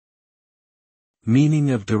Meaning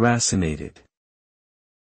of deracinated.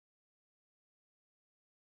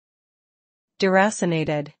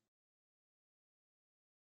 Deracinated.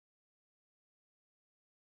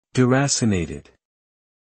 Deracinated.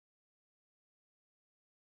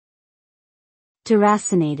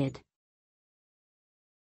 Deracinated.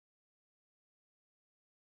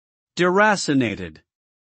 Deracinated.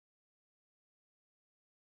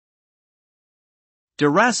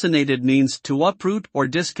 Deracinated means to uproot or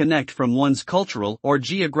disconnect from one's cultural or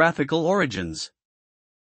geographical origins.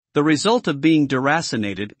 The result of being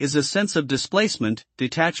deracinated is a sense of displacement,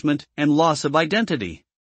 detachment, and loss of identity.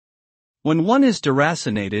 When one is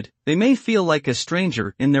deracinated, they may feel like a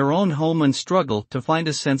stranger in their own home and struggle to find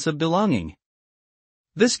a sense of belonging.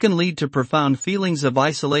 This can lead to profound feelings of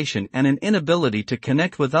isolation and an inability to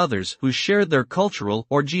connect with others who share their cultural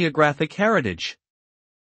or geographic heritage.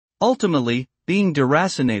 Ultimately, being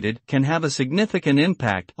deracinated can have a significant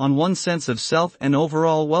impact on one's sense of self and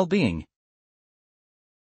overall well-being.